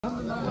Love,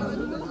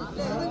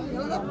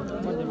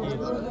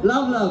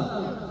 love.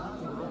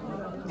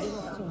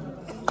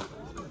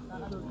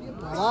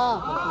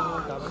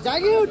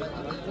 Jagged.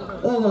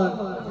 Over.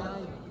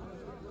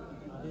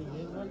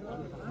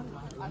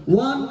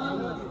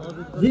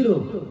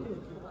 1-0.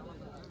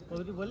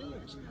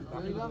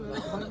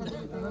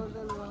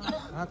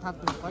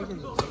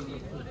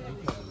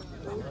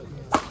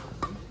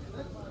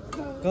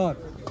 God,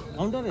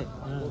 counter it.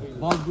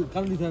 Ball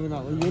can't be seven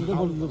now. You're the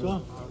ball.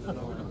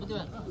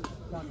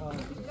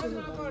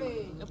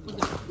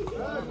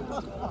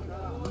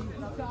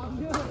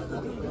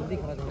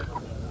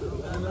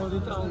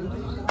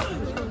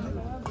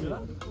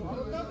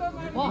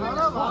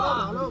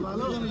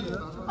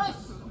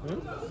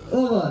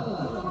 Over.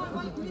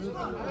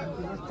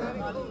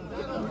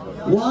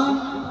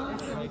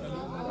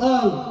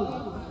 1-all.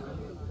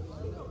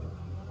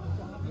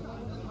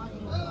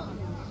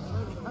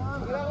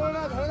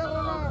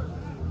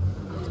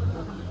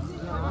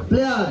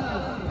 Player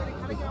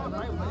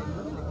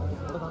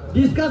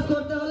discuss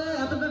করতে হলে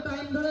এতটা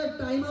time ধরে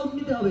time out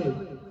নিতে হবে।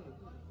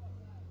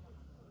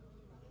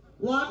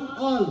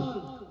 1-all.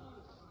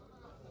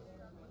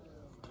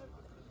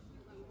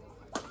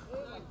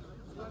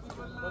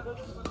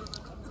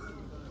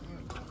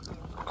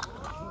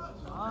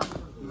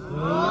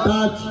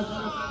 Touch.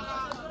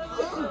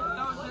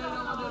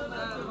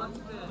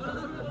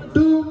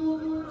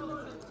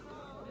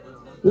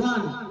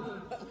 2-1.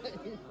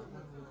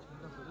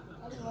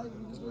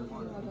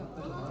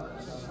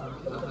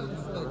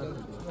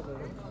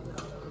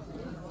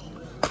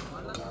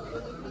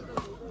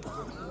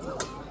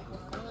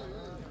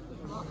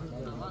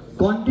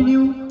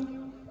 Continue.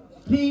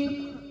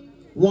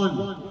 3-1.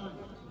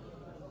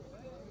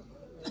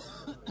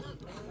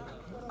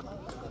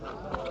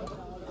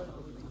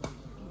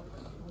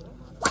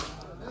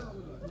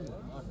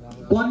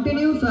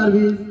 Continue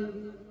service.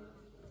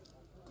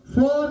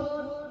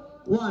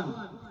 4-1.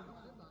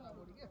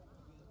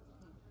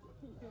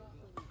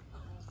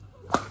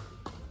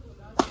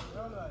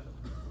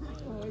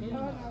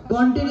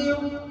 Continue.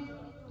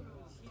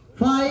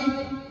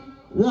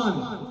 5-1.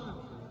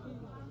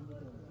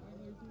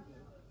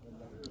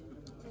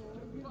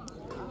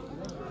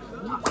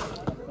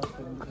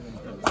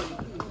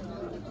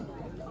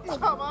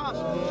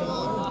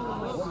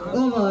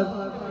 Over.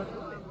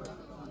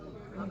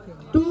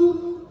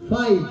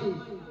 2-5.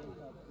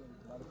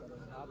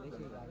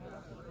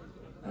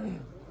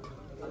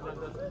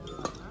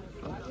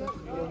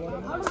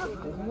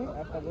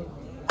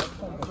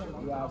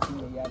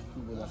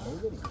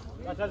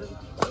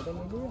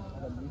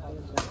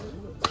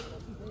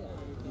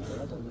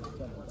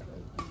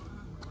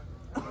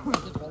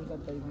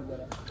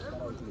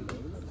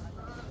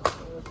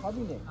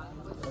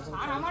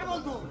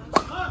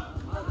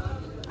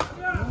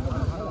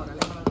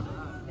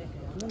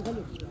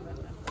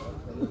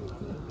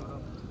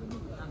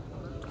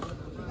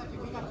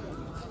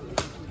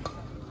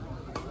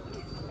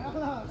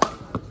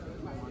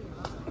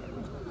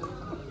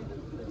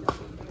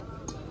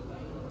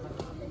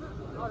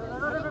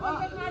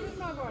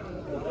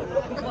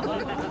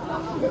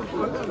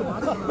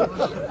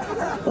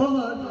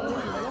 Over.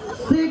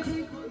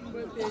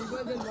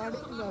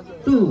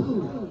 6-2.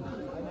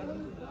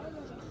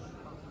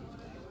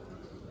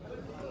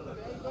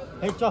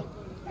 Hey, chop.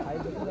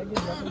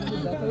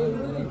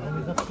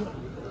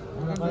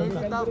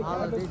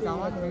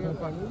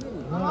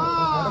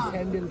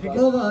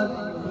 Over.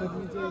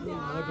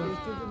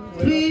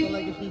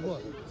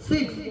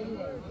 3-6.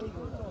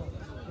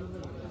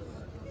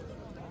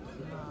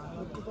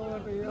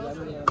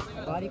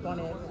 बारी कौन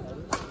है?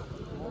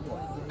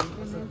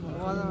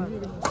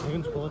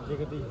 Second score,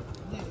 check it.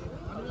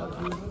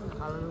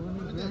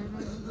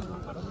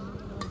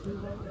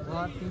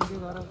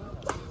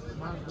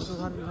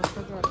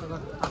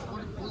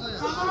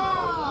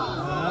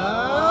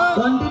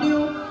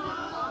 Continue.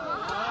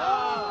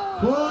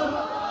 4-6.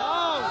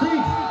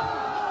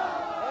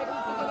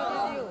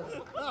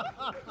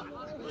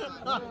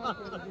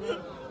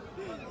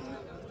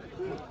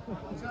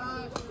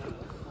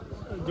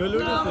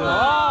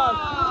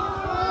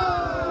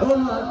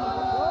 Over.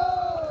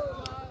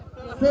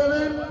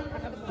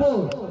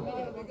 7-4.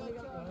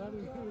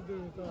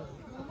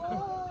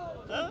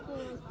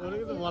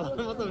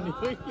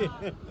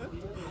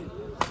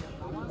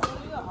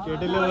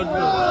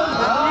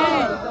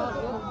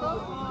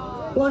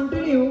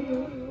 Continue.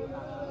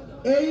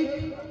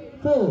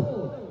 8-4.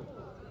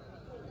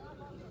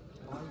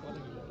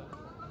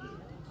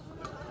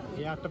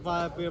 একটা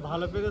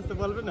ভালো পেরেছে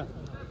বলবে না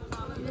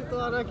তো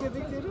আর কে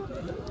দেখছি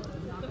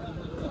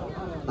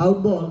Out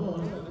ball.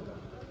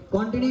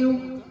 Continue.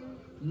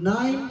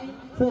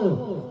 9-4.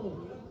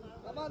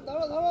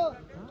 ধরো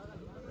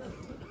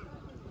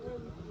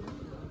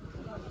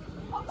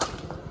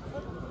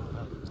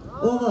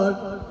Over.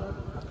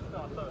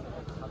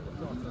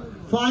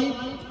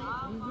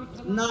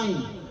 5-9.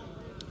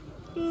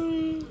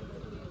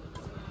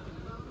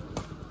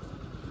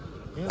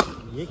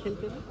 ये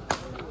खेलते हैं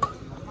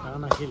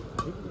ना खेल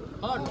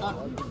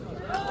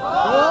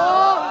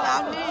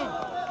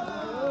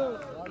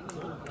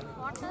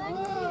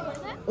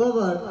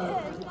Over.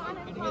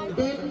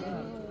 10.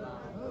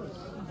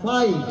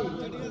 5.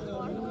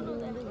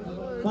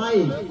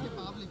 5.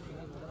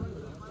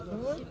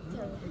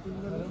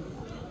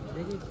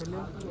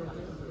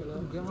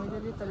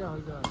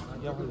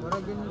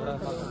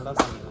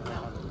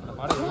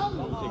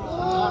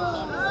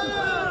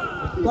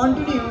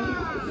 Continue.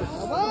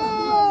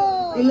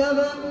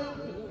 11.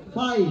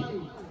 5.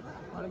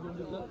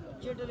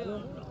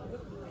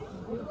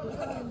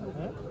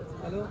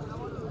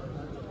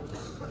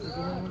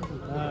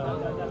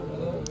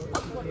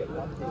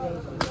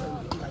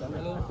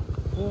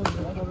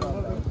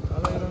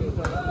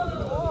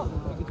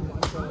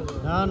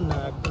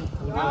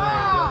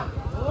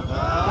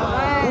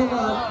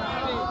 Over.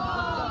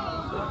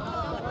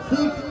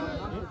 6.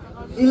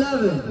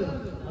 11.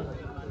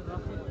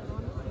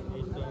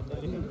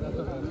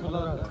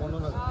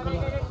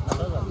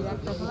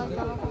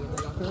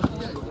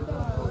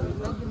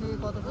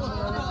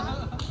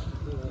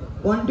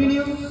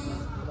 Continue.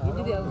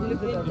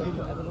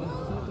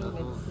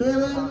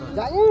 7.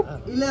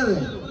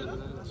 11.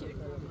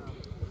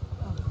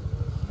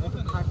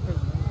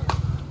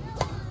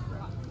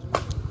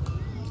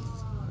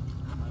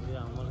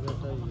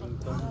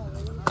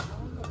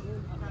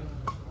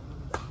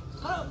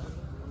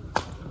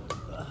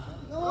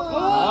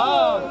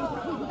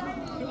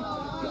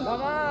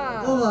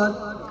 Over.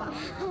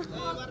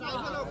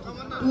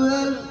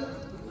 12.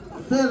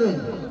 7.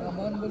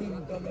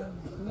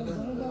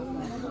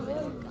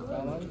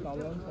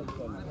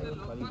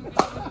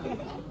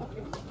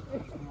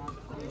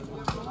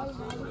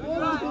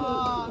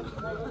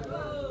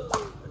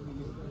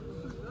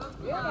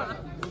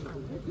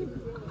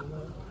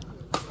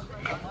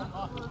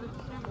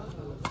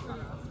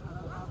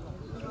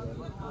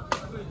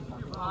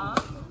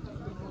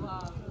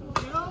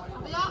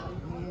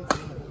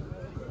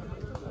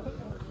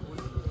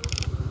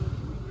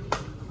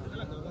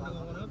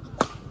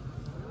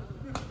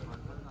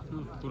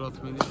 पूरा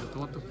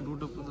तुम्हारा तो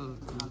फ्रूट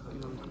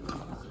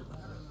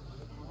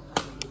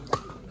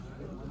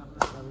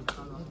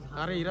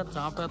अरे इरा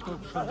चाप है तो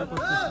सह्य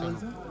करते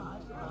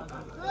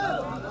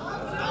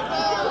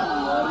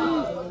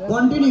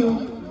Continue.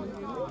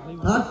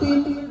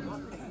 13.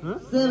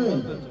 7.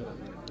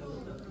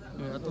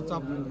 এত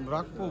চাপ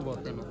রাখবো বা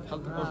কেন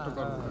ফালতু কষ্ট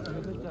করবো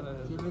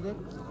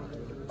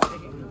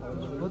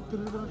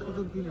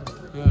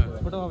হ্যাঁ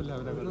ছোট ভাবলে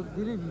হবে দেখো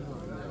দিলে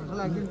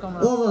একদিন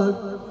কমরা Over.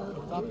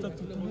 চাপটা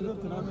তুমি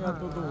করতে না আমি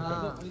এত দৌড়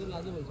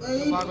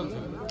 8. পাগল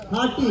ছিল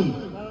 13.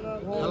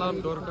 খেলার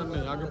দরকার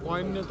নেই আগে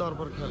পয়েন্ট নিয়ে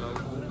তারপর খেলা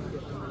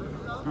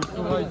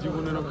বিট্টু ভাই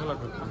জীবনেরও খেলা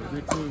করছে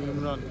বিট্টু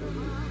ইমরান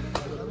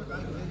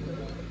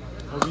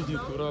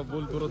অভিজিৎ ওরা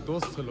বল তোরা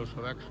দোষ ছিল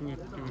সব একসঙ্গে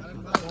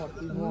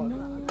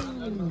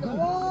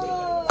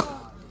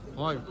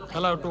হয়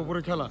খেলা একটু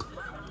উপরে খেলা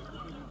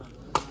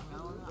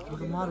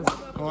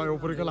হয়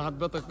উপরে খেলা হাত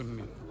ব্যথা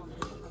করিনি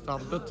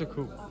চাপ দিচ্ছে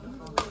খুব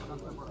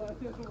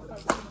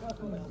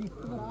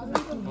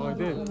হয়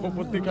দে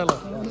উপর দিয়ে খেলা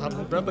হাত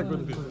ব্যথা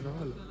করে দে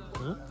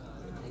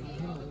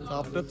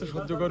চাপ দিচ্ছে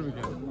সহ্য করবি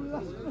কেন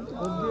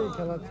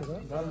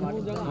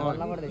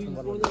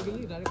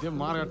যে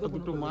মার একটা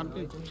দুটো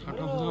মারবি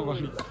ছাটা মারা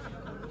বাড়ি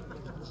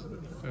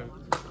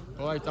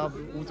হয় চাপ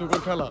উঁচু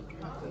করে খেলা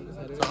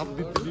চাপ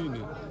দিতে দিই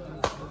না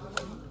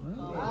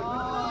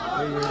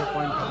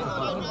পয়েন্ট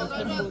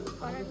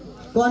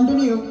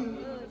Continue.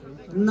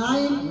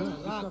 9.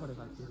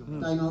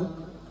 Time out.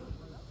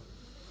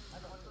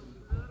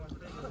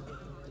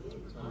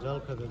 জল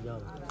খাবে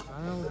জল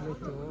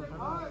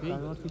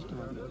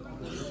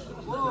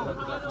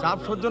চাপ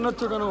সহ্য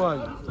হচ্ছে কেন ভাই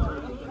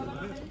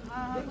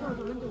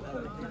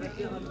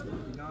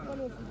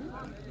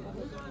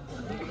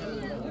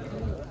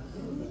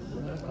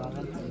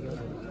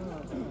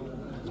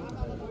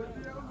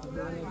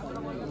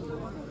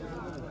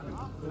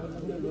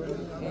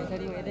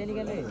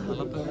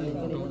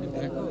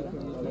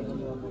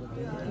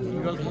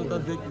বেঙ্গল খেলতে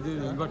দেখি যে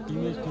এইবার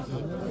টিম এসেছে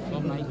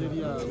সব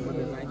নাইজেরিয়া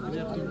মানে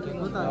নাইজেরিয়ার টিম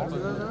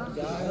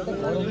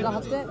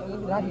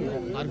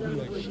আর কি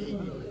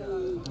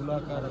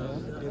গোলাকার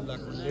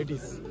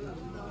লেডিস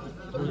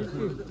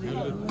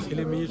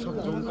ছেলে মেয়ে সব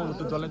জমকা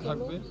মতো জলে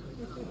থাকবে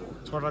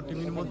 6টা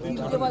টিমের মধ্যে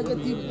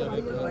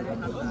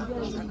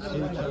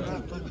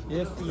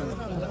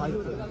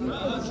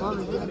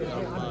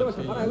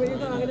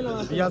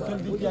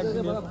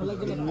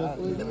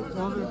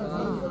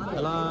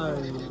খেলা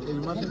এই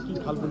মাসে কি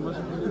ফাল্গুন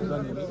মাসে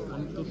জানি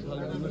আমি তো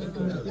ফাল্গুন মাসে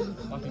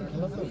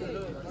খেলা তো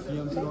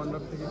সিএমসির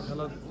আন্ডার থেকে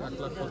খেলা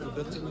 1 লাখ কত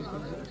দিচ্ছে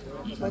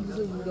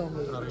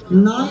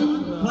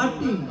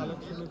 9:30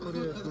 কালেকশনে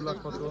করে 2 লাখ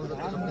কত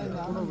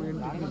কোনো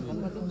এন্ট্রি নেই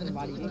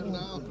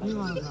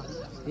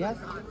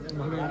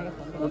মানে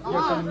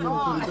একটা নিয়ম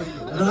করে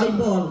Right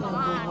ball.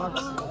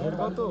 এর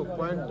কত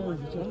পয়েন্ট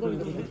হিসাব করে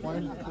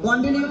পয়েন্ট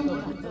Continue.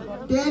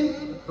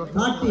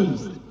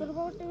 10:30.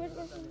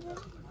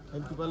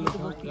 এন্ট্রি পারলে 1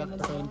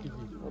 টাকা এন্ট্রি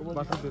ফি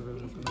বাসা দেবে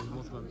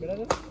মুসলমান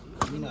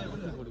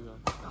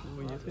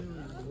ওই এসে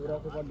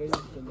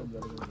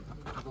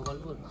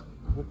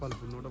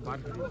গোপালপুর ওটা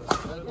বাড়ি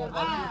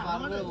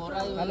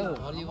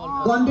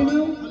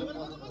কন্টিনিউ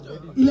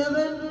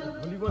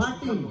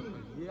 11-13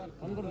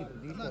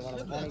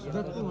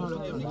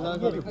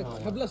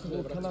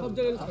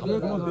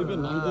 দেবে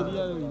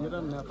নাইজেরিয়া এরা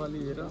নেপালি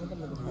এরা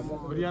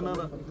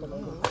হরিয়ানারা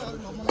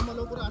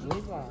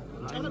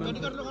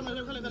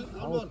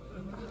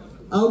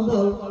আউট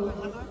বল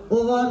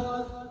ওভার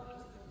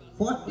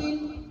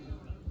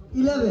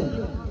 14-11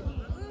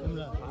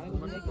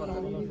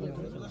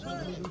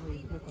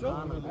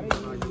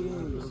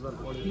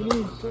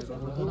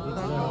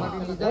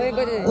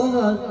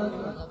 ওভার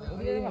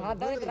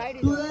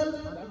 12-14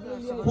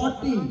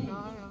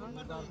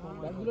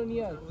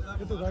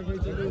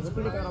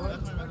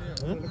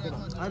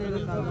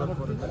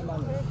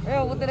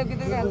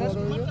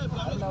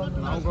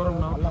 নাও গরম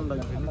নাও ঠান্ডা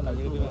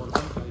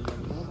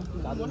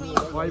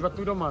এবার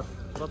তুইও মার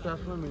কত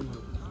আসবে মেইন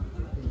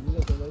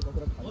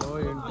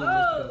ওই এন্ট্রি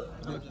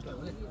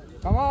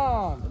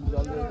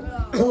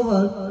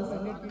ওভার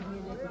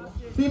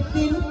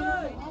 15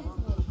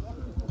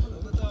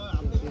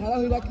 খেলা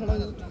হইলা খেলা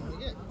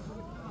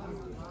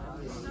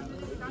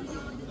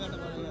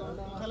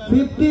 15-12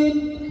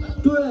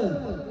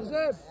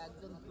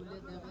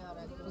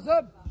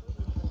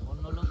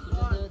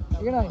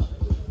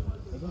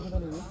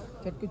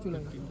 चटके चुला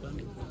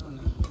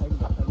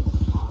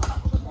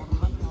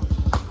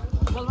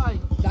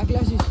डाकले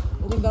आशीष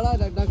ओपन दाड़ा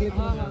डाकले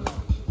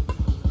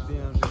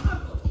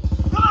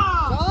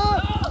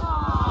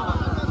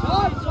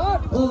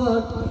ओवर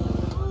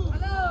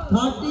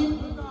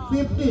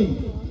 13-15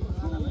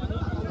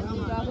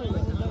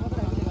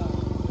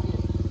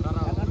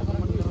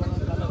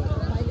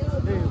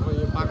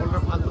 পাগলটা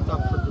ফালতু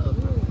চাপ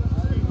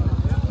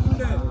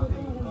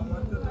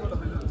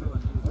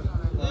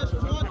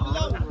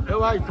এ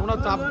ভাই তোমরা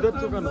চাপ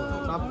দিচ্ছ কেন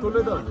চাপ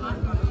তুলে দাও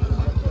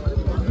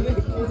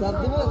চাপ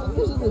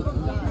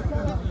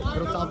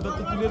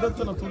দিতে তুলে দিচ্ছ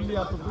না তুললি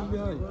এত তুললি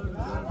হয়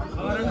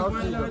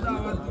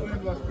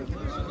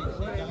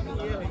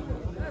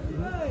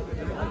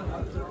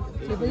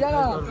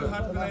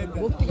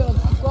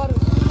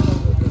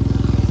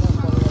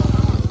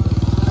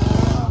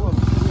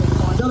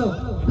चलो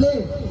प्ले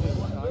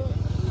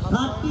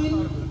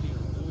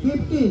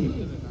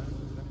 13-15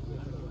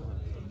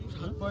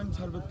 পয়েন্ট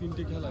ছাড়বে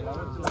তিনটে খেলায়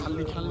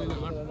খালি খেললে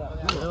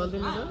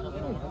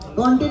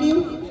कंटिन्यू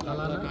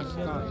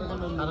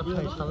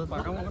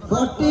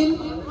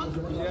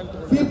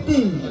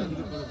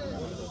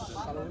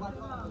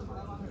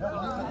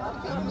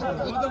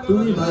 14-15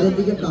 তুমি বাইরের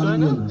দিকে টান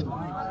দিও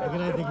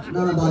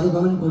না না বাজে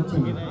কমেন্ট করছো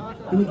না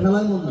তুমি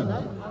খেলায় মন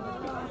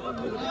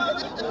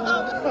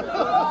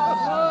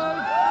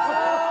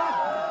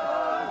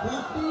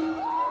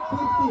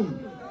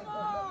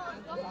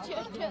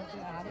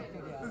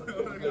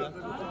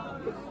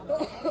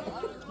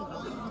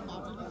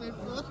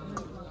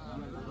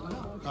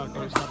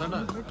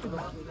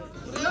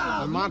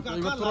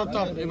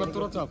দাও এবার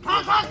তোরা চাপ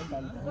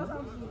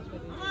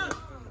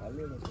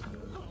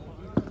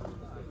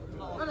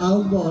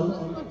आउट बॉल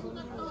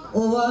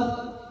ओवर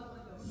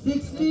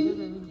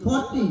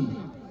 16-14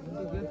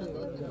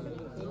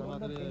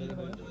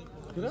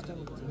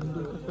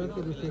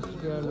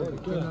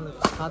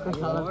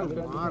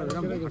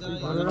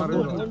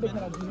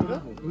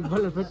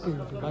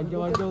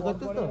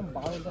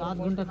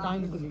 घंटा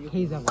टाइम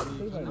খেয়ে যাব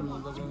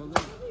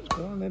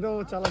এটাও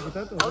চালাকি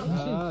তাই তো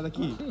হ্যাঁ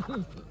নাকি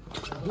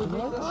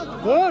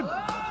গুড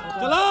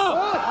চালাও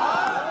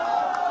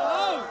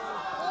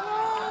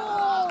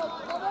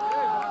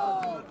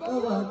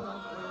ओवर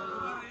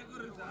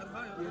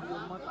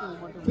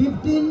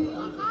 15-16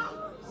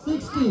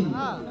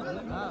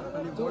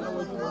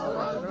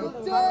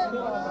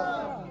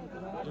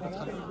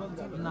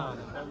 না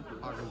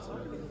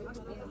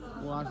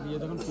ও আসলে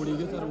যখন পড়ে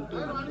গেছে আর উঠে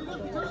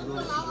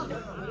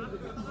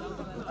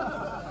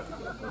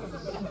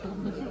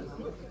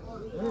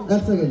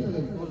That's again.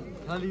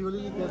 খালি বলি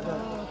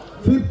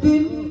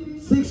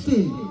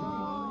 15-16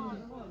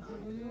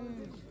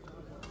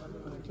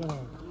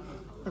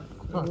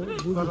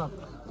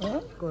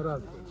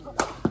 করাত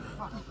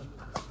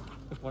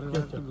পরে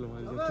টিম লো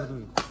মানে দেখতে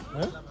তুমি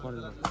হ্যাঁ পরে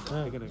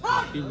হ্যাঁ এখানে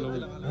টিম লো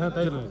হ্যাঁ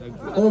তাই না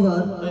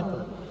ओवर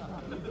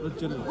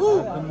চলো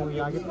একদম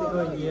আগে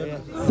থেকে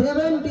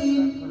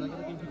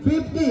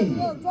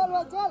 17-15 চল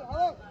চল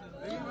আরে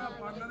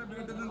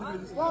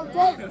চল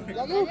চল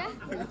লাগি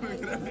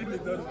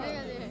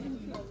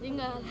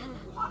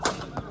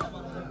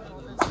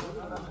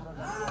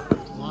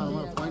মার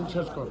মার পয়েন্ট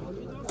শেষ কর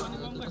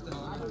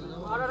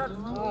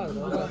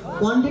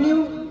कंटिन्यू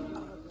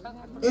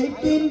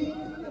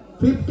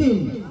 18-15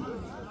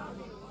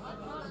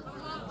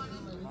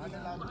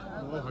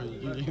 ও ভাই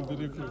ইধর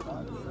একটু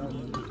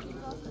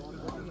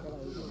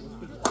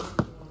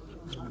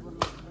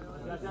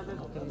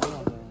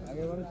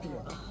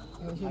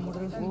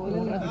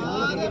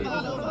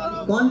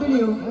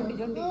कंटिन्यू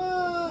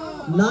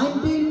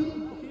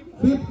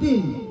 19-15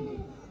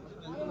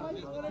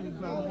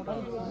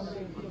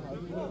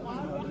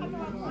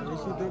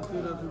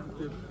 এরা শুধু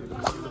দেখতে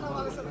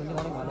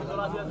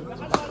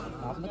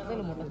আপনার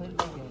তাহলে মোটা সাইজ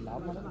লাভ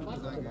মানে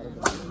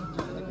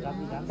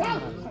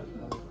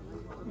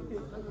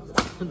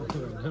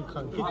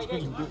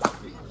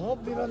সব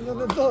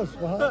নিরঞ্জনের দোষ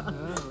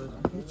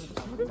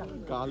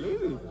কালে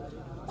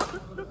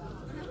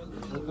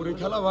উপরে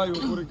খেলা ভাই,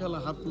 উপরে খেলা,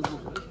 হাত তুলতে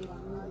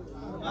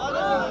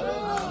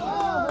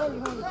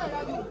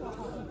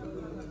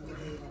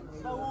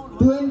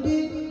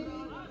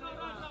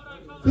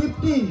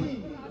 20-15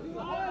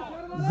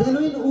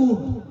 genuine wood.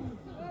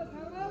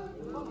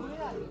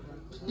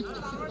 কি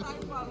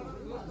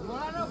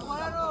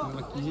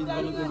বলো যে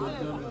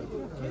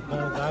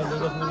গায়ে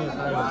লেগে শুনে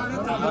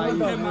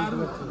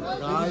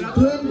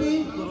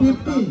 20-15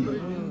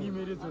 টিঙ্গি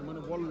মেরেছে, মানে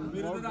বল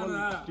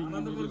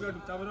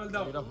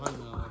এটা হয়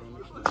না,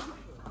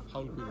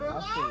 ফাউল করে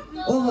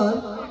over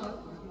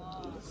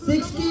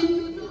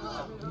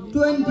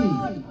 16-20.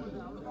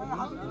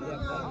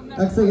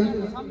 এক সেকেন্ড,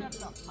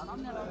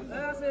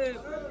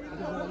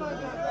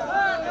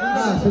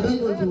 না সেটাই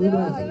বলছি, বুঝতে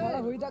পারছি।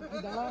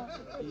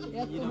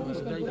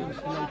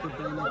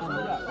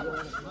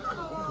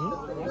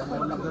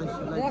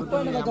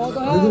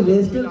 যদি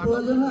রেস্টের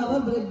প্রয়োজন হয়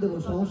আবার ব্রেক দেবো,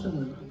 সমস্যা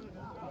নেই।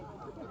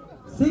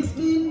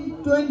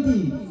 16-20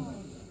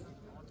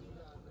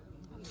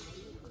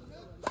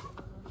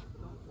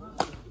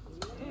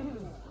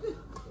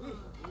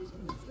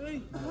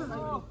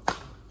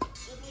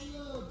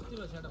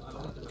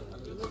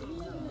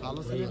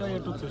 ভালো ছেলেটা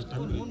একটু চেষ্টা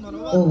করি।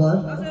 over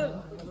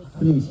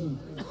finish.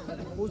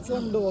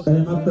 প্রচন্ড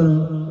টাইম আপ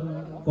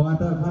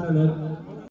কোয়ার্টার ফাইনালের